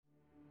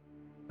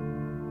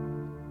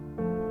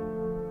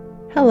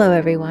Hello,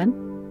 everyone.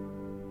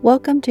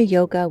 Welcome to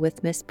Yoga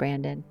with Miss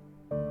Brandon,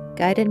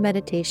 guided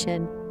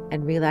meditation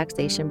and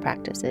relaxation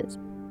practices.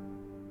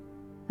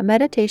 A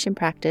meditation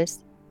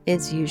practice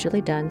is usually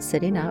done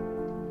sitting up,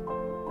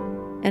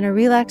 and a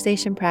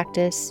relaxation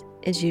practice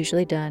is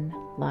usually done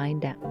lying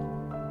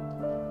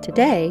down.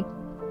 Today,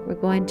 we're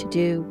going to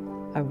do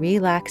a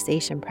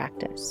relaxation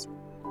practice.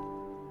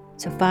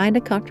 So find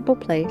a comfortable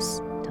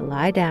place to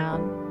lie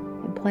down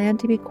and plan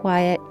to be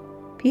quiet,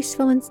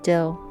 peaceful, and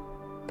still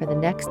for the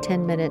next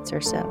 10 minutes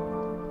or so.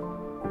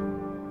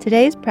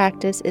 Today's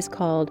practice is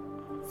called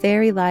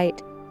Fairy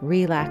Light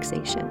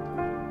Relaxation.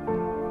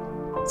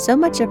 So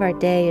much of our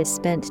day is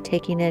spent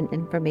taking in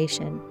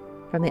information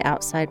from the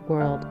outside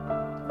world,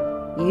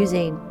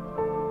 using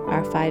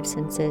our five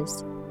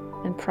senses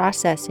and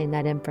processing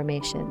that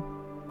information.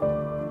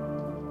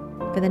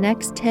 For the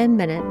next 10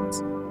 minutes,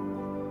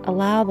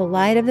 allow the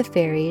light of the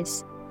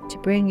fairies to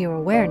bring your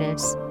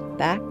awareness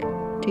back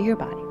to your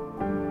body.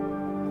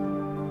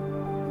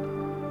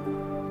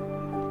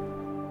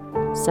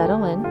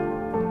 Settle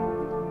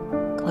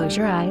in. Close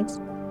your eyes.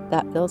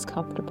 That feels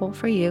comfortable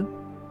for you.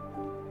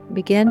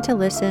 Begin to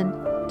listen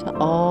to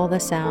all the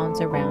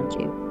sounds around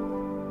you.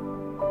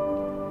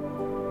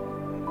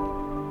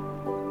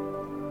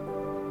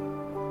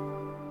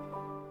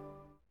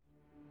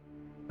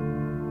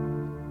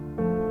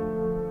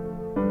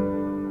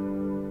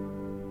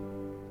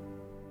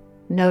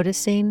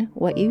 Noticing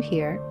what you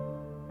hear.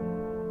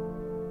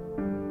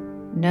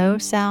 No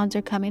sounds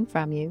are coming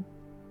from you,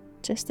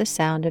 just the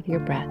sound of your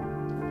breath.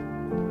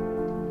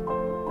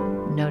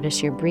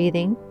 Notice your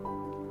breathing.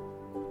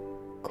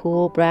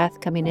 Cool breath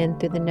coming in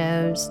through the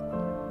nose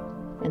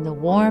and the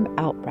warm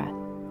out breath.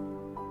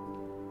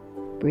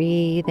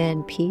 Breathe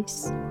in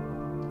peace.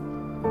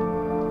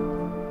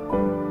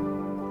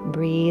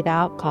 Breathe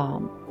out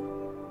calm.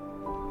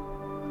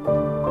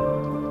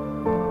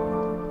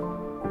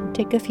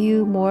 Take a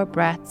few more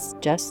breaths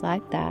just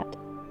like that.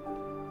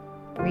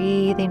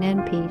 Breathing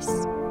in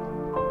peace.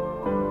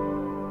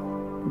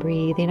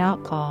 Breathing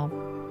out calm.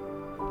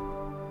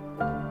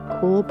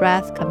 Cool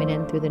breath coming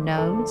in through the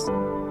nose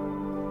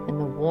and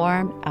the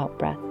warm out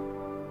breath.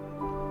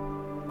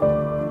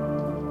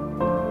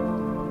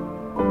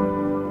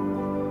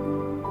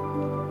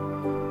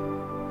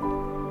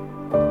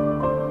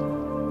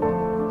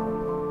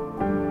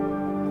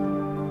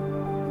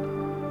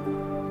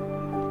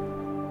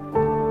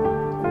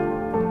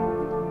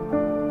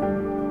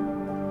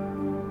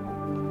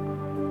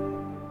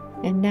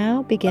 And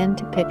now begin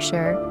to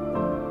picture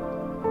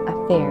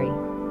a fairy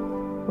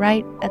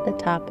right at the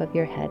top of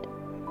your head.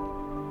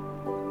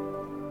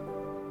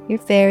 Your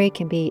fairy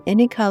can be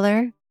any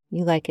color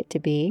you like it to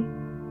be,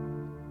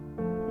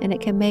 and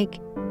it can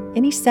make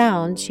any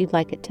sounds you'd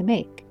like it to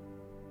make.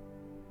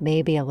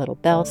 Maybe a little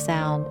bell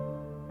sound,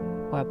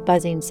 or a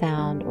buzzing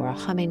sound, or a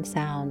humming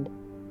sound.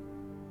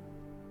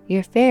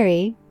 Your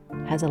fairy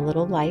has a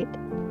little light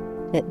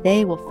that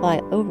they will fly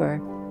over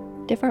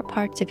different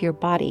parts of your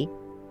body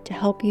to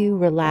help you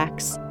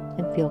relax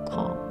and feel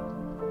calm.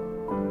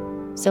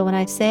 So when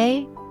I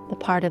say the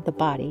part of the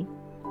body,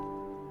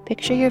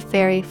 picture your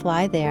fairy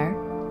fly there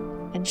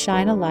and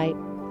shine a light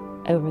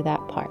over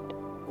that part.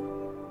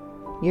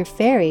 Your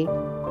fairy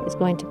is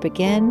going to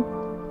begin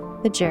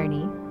the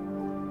journey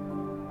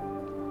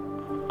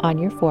on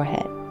your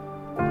forehead.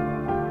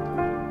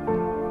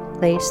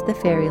 Place the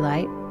fairy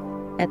light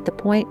at the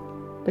point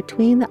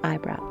between the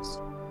eyebrows.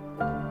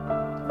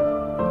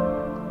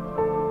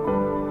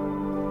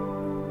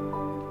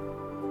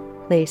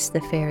 Place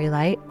the fairy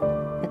light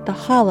at the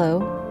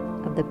hollow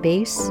of the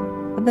base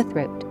of the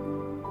throat.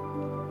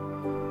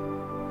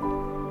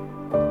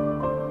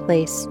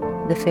 Place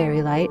the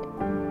fairy light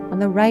on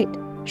the right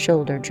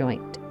shoulder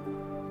joint.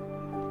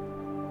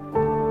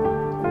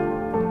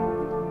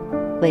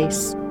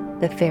 Place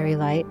the fairy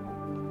light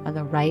on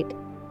the right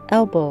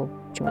elbow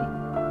joint.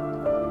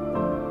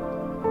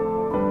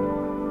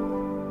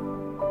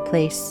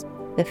 Place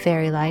the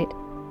fairy light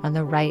on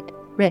the right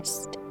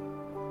wrist.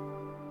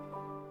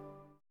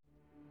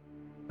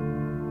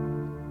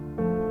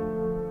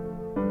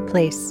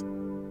 Place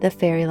the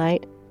fairy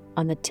light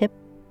on the tip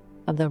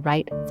of the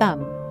right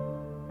thumb.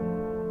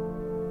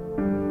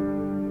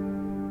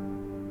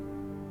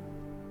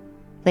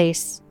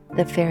 Place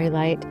the fairy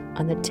light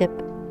on the tip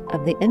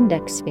of the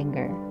index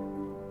finger.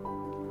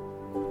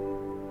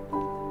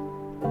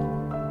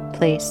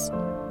 Place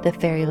the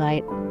fairy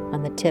light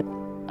on the tip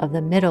of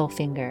the middle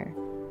finger.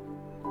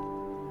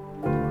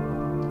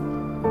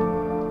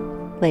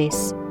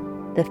 Place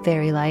the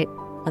fairy light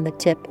on the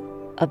tip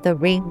of the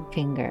ring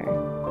finger.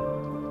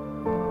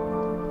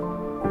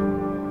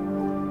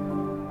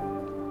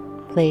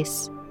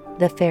 Place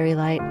the fairy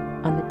light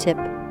on the tip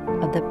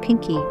of the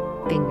pinky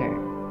finger.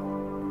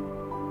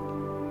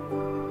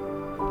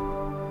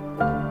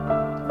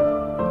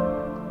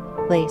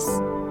 Place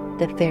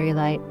the fairy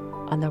light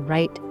on the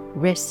right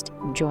wrist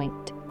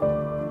joint.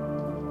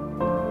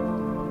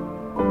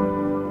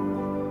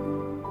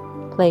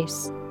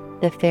 Place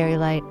the fairy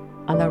light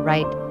on the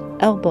right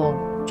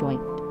elbow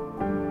joint.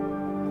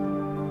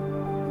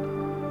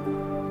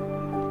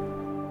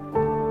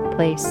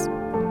 Place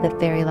the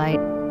fairy light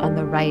on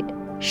the right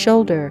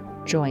shoulder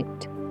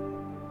joint.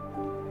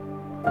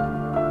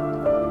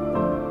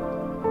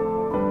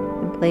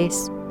 And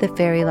place the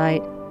fairy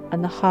light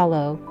on the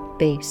hollow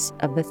base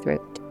of the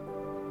throat.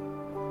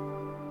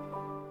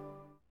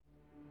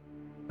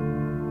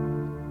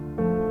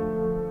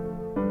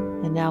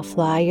 And now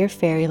fly your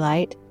fairy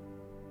light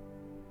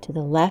to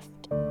the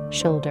left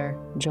shoulder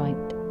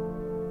joint.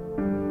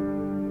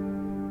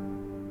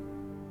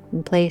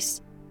 And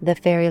place the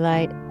fairy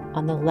light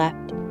on the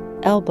left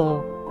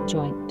elbow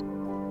joint.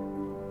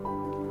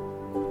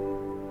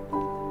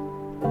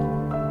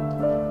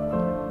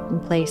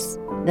 And place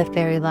the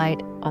fairy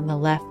light on the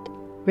left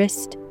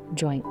wrist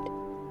joint.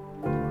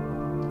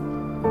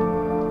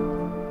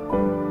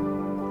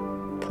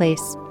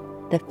 Place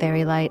the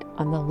fairy light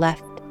on the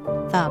left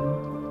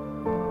thumb.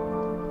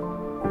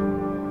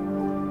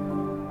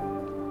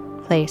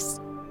 Place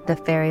the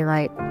fairy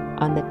light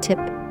on the tip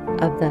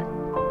of the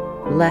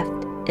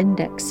left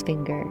index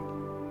finger.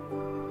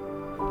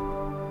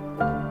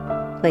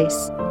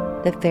 Place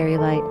the fairy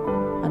light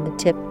on the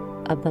tip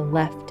of the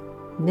left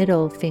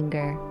middle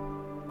finger.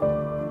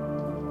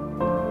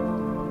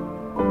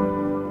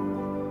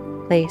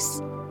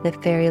 Place the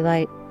fairy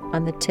light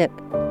on the tip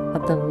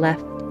of the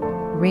left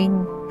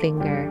ring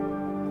finger.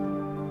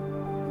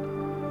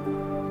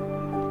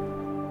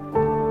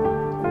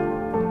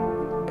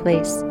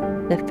 Place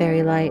the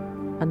fairy light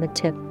on the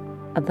tip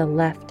of the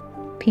left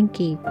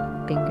pinky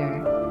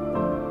finger.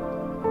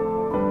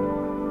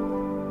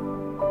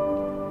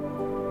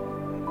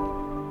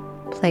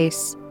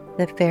 Place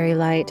the fairy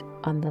light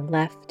on the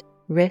left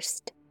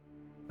wrist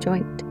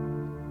joint.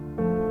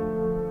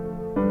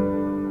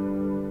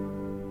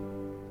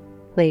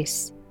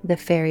 Place the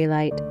fairy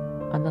light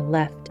on the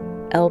left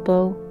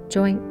elbow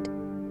joint.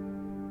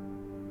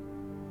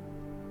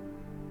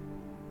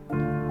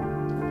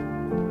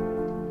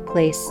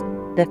 Place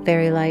the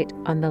fairy light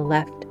on the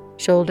left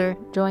shoulder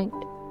joint.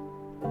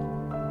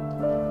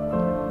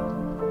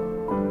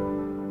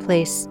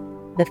 Place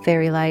the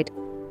fairy light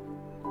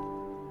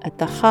at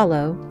the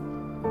hollow,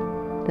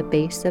 the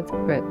base of the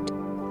throat.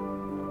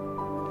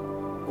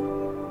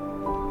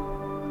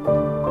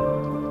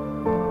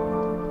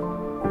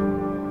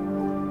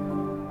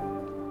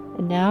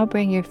 And now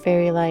bring your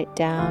fairy light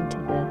down to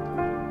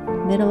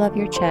the middle of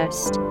your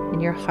chest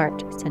and your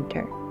heart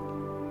center.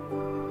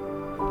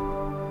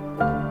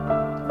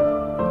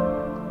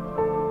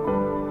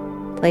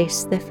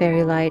 Place the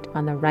fairy light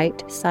on the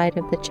right side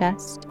of the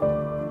chest.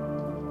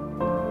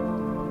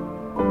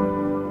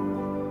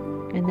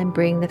 And then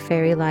bring the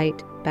fairy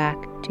light back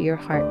to your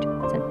heart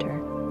center.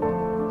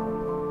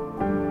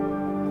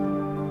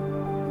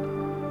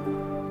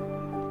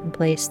 And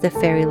place the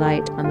fairy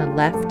light on the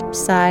left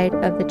side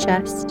of the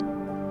chest.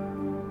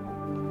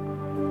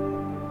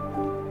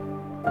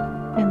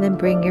 And then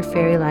bring your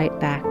fairy light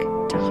back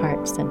to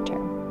heart center.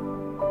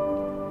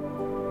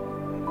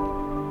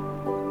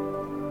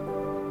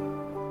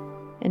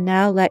 And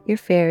now let your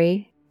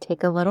fairy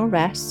take a little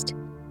rest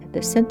at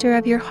the center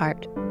of your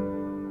heart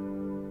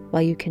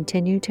while you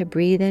continue to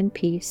breathe in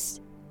peace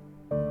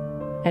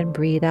and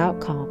breathe out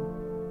calm,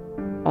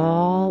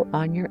 all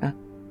on your own.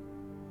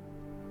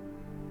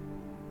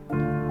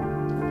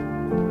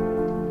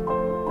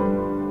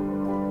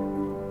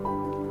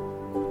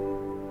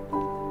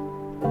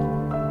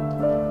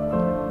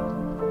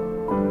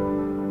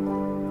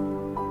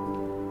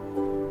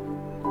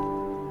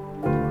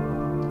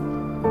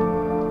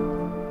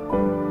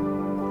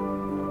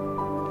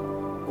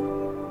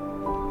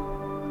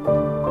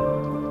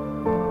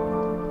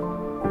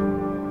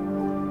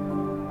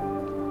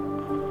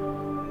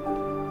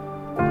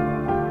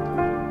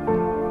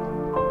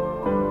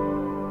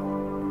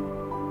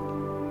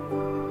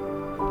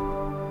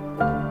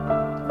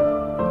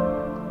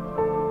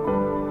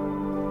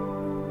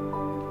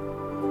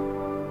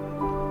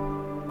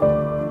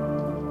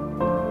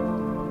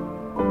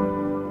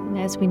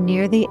 As we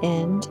near the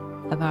end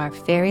of our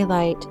fairy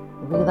light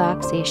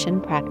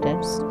relaxation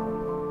practice,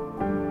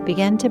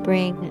 begin to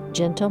bring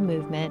gentle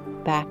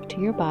movement back to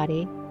your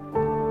body,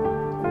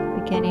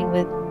 beginning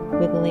with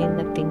wiggling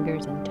the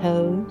fingers and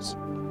toes.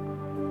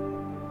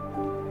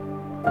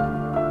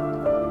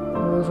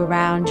 Move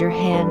around your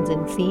hands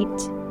and feet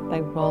by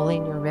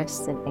rolling your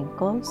wrists and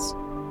ankles.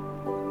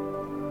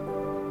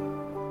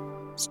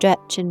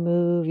 Stretch and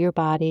move your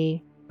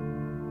body.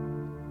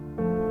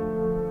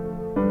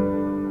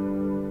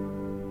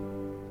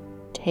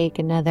 Take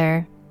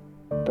another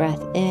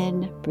breath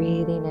in,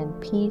 breathing in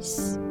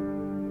peace,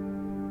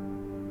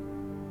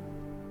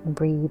 and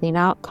breathing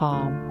out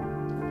calm.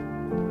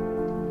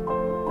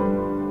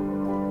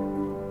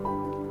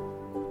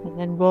 And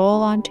then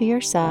roll onto your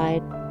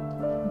side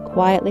and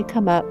quietly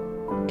come up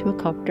to a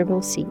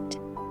comfortable seat.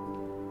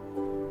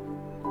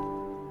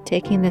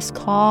 Taking this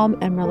calm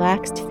and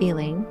relaxed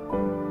feeling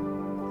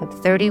of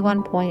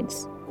 31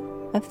 points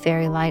of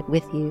fairy light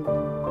with you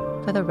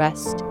for the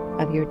rest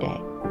of your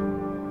day.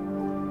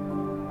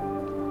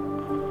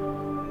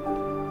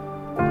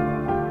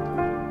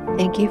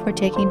 Thank you for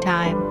taking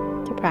time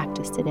to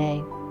practice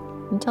today.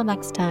 Until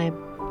next time.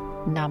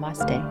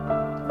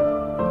 Namaste.